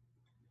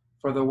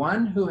 For the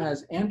one who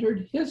has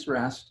entered his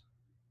rest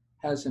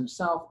has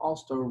himself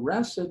also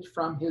rested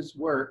from his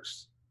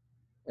works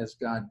as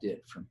God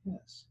did from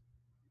his.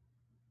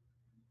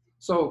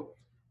 So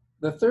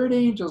the third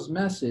angel's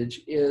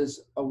message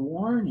is a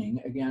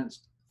warning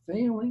against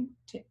failing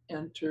to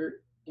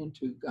enter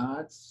into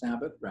God's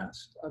Sabbath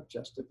rest of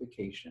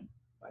justification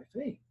by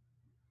faith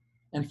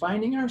and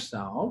finding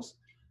ourselves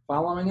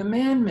following a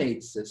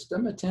man-made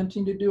system,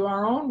 attempting to do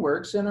our own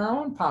works in our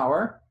own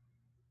power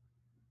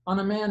on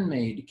a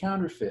man-made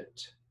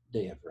counterfeit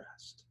day of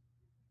rest.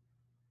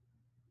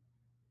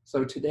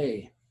 So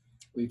today,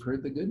 we've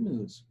heard the good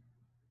news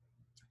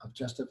of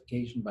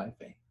justification by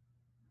faith.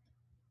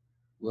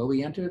 Will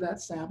we enter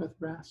that Sabbath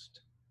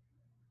rest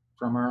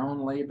from our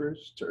own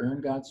labors to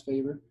earn God's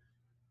favor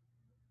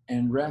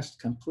and rest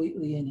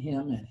completely in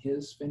him and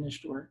his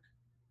finished work?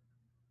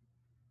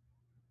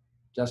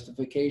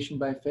 Justification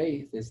by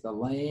faith is the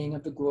laying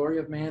of the glory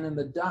of man in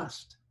the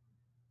dust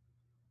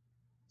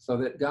so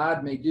that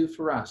God may do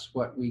for us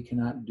what we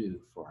cannot do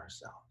for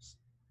ourselves.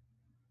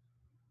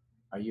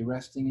 Are you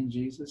resting in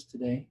Jesus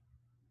today?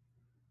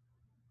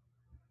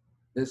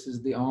 This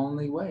is the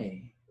only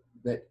way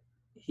that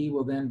he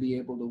will then be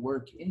able to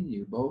work in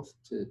you, both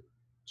to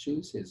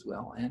choose his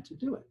will and to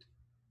do it.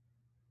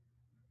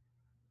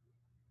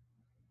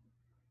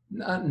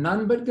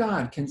 None but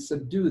God can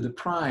subdue the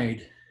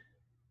pride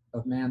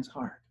of man's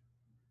heart.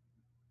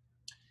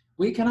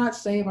 We cannot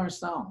save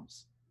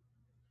ourselves.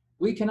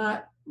 We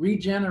cannot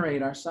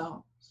regenerate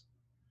ourselves.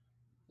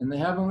 In the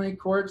heavenly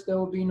courts, there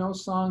will be no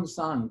song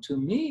sung. To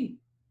me,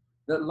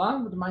 that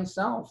loved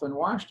myself and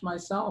washed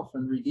myself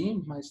and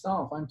redeemed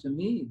myself, unto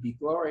me be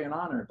glory and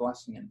honor,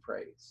 blessing and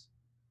praise.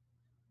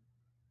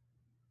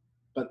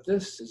 But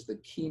this is the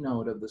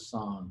keynote of the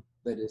song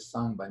that is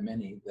sung by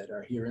many that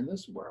are here in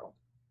this world.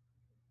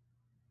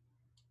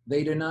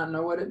 They do not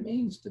know what it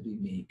means to be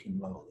meek and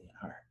lowly in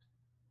heart.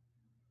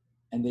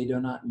 And they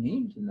do not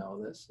mean to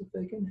know this if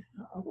they can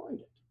avoid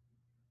it.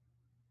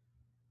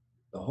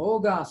 The whole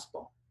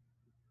gospel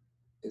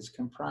is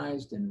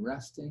comprised in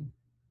resting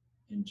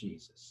in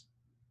Jesus,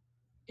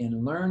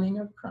 in learning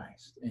of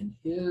Christ and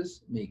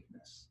his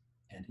meekness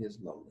and his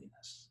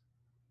lowliness.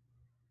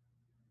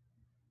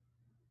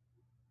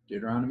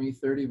 Deuteronomy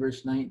 30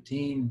 verse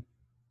 19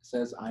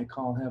 says, I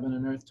call heaven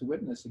and earth to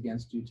witness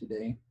against you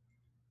today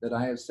that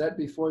I have set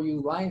before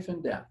you life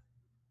and death,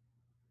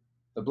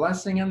 the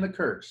blessing and the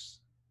curse.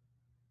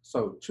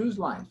 So choose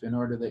life in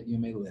order that you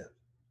may live,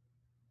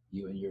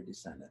 you and your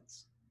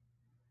descendants.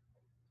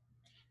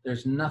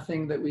 There's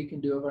nothing that we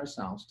can do of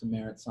ourselves to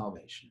merit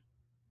salvation.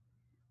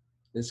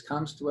 This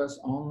comes to us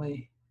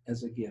only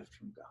as a gift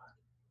from God.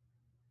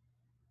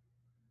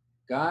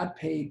 God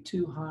paid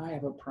too high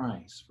of a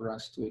price for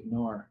us to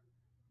ignore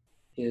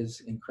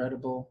his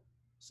incredible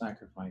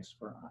sacrifice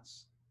for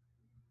us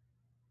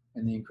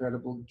and the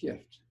incredible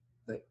gift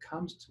that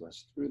comes to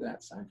us through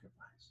that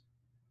sacrifice.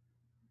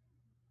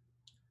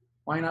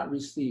 Why not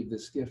receive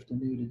this gift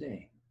anew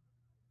today?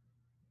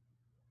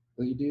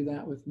 Will you do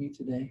that with me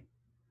today?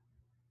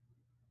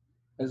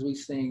 As we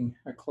sing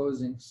our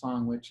closing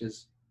song, which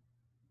is,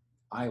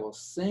 I will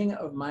sing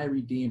of my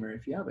Redeemer.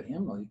 If you have a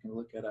hymnal, you can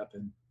look it up,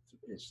 and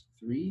it's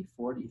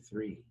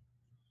 343.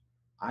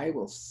 I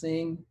will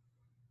sing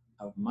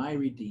of my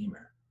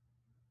Redeemer.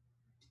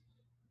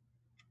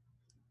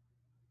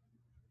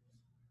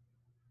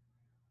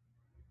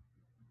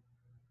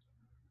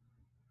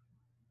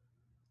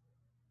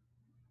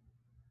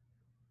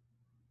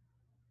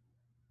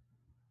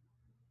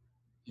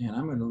 And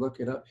I'm going to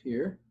look it up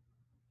here.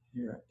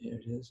 Here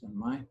it is on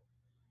my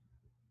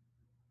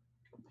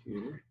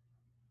computer.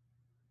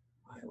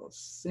 I will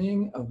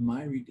sing of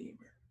my Redeemer.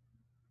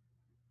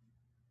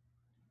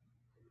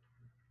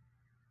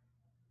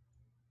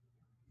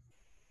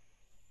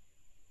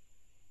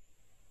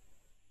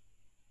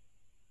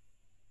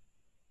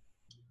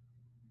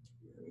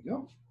 There we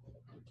go.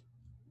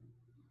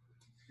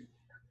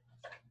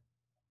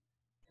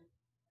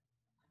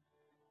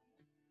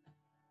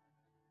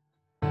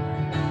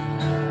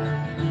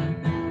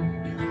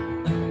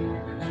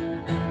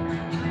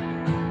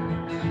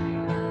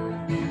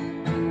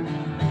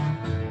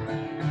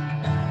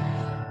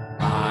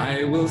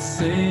 I will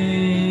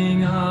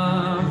sing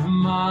of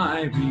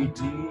my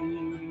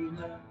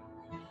Redeemer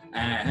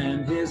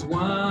and his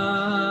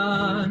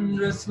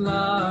wondrous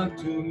love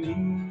to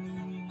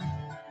me.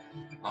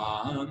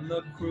 On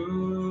the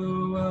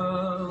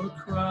cruel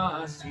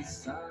cross he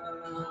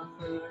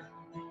suffered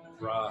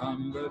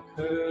from the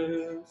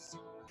curse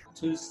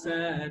to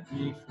set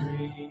me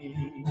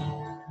free.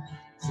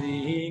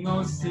 Sing,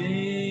 oh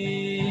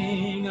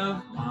sing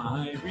of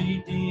my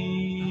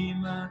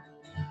Redeemer,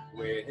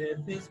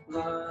 with his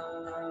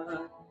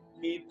blood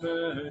he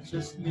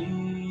purchased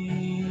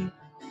me.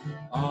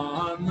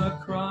 On the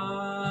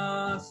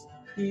cross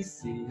he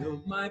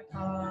sealed my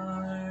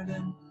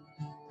pardon,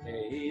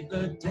 paid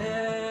the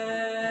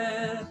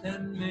debt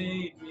and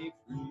made me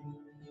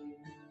free.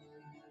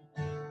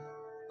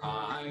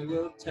 I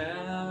will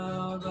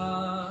tell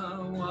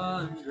the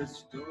wondrous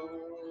story,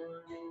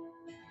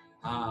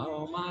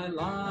 how my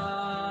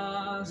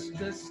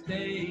lost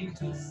estate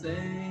to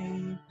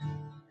save,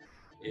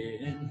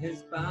 In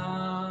his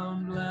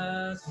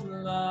boundless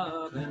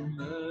love and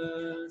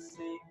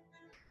mercy,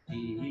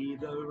 he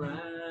the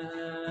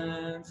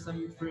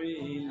ransom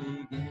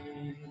freely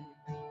gave.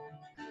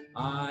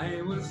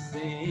 I will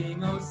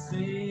sing, oh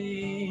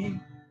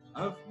sing,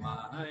 of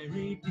my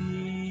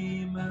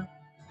Redeemer.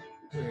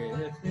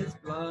 With his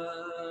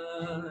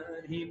blood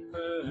he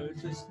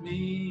purchased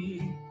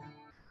me.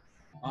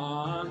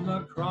 On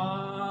the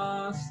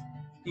cross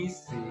he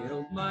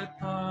sealed my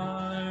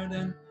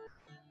pardon,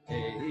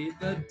 paid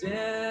the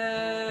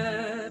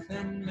debt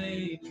and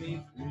made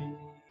me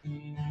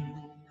free.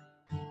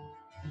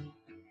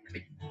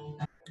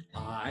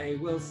 I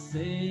will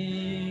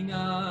sing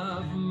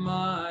of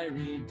my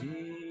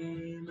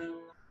Redeemer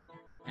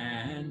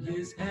and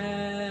his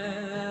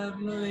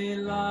heavenly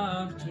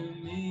love to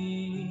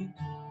me.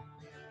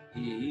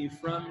 He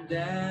from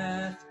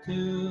death to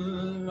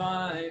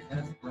life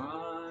hath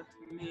brought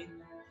me,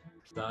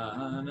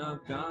 Son of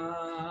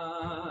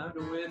God,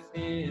 with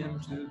him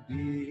to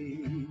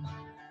be.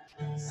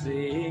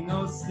 Sing,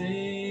 oh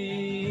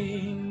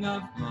sing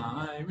of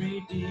my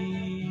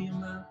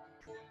Redeemer.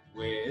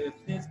 With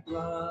his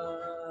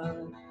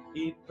blood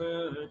he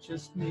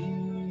purchased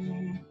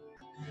me.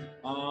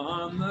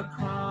 On the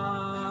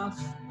cross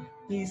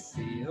he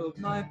sealed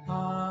my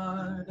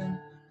pardon,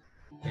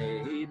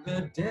 paid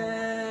the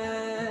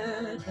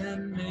debt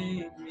and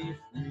made me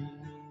free.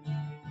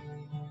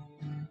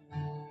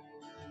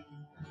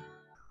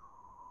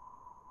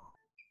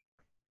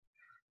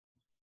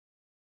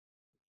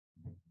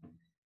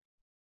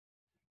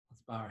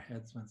 Let's bow our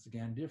heads once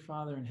again. Dear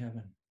Father in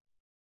heaven,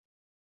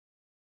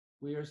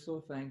 we are so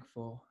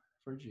thankful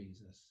for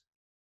Jesus.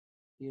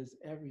 He is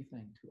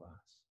everything to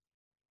us.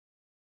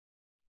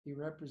 He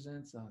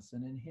represents us,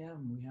 and in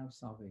him we have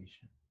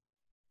salvation.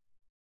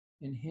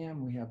 In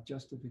him we have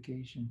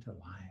justification to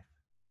life.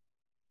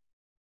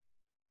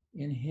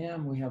 In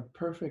him we have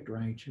perfect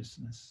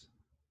righteousness.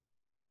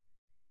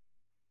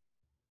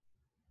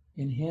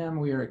 In him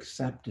we are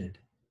accepted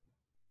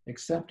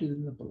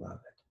in the beloved.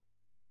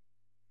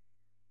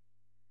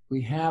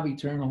 We have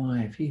eternal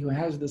life. He who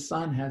has the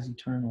Son has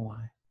eternal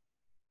life.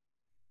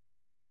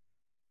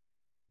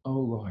 Oh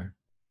Lord,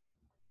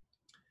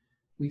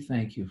 we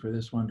thank you for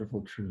this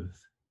wonderful truth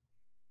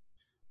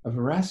of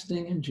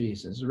resting in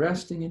Jesus,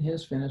 resting in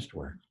his finished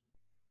work,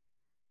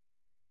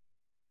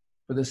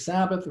 for the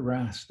Sabbath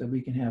rest that we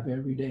can have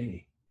every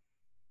day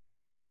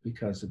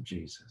because of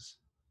Jesus,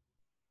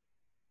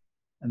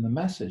 and the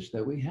message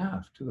that we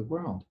have to the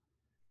world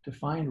to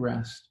find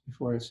rest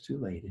before it's too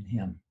late in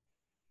him.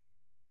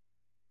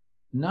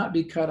 Not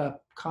be caught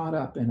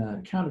up in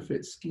a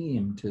counterfeit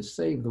scheme to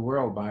save the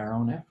world by our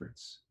own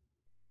efforts,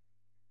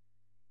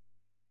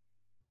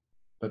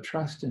 but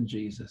trust in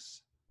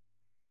Jesus.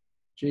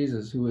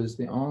 Jesus, who is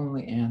the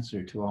only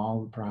answer to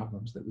all the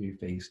problems that we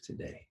face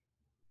today.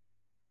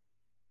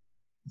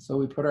 So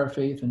we put our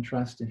faith and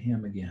trust in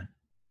him again.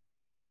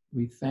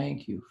 We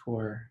thank you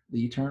for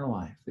the eternal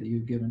life that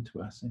you've given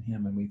to us in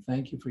him, and we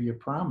thank you for your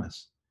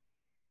promise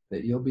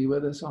that you'll be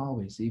with us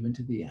always, even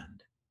to the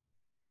end.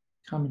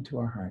 Come into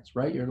our hearts.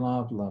 Write your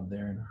law of love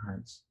there in our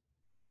hearts,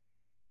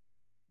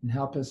 and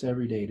help us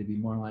every day to be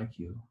more like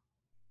you,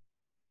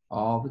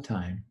 all the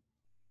time,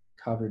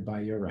 covered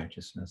by your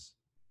righteousness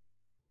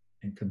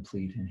and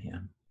complete in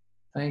him.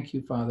 Thank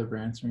you, Father, for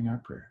answering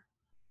our prayer.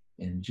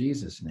 In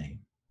Jesus' name,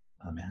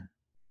 amen.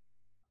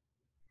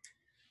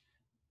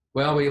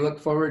 Well, we look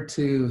forward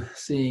to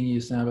seeing you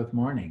Sabbath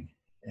morning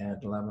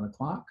at 11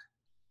 o'clock,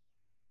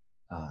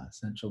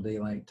 Central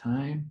Daylight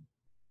Time.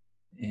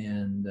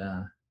 And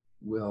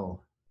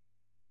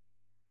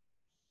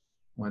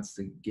once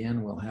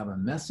again, we'll have a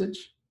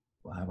message.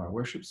 We'll have our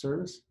worship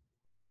service.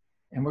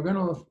 And we're going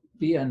to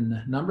be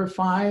in number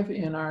 5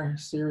 in our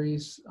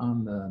series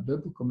on the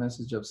biblical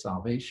message of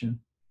salvation,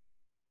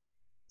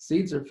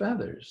 Seeds or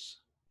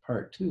Feathers,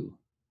 part 2.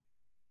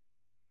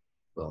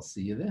 We'll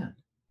see you then.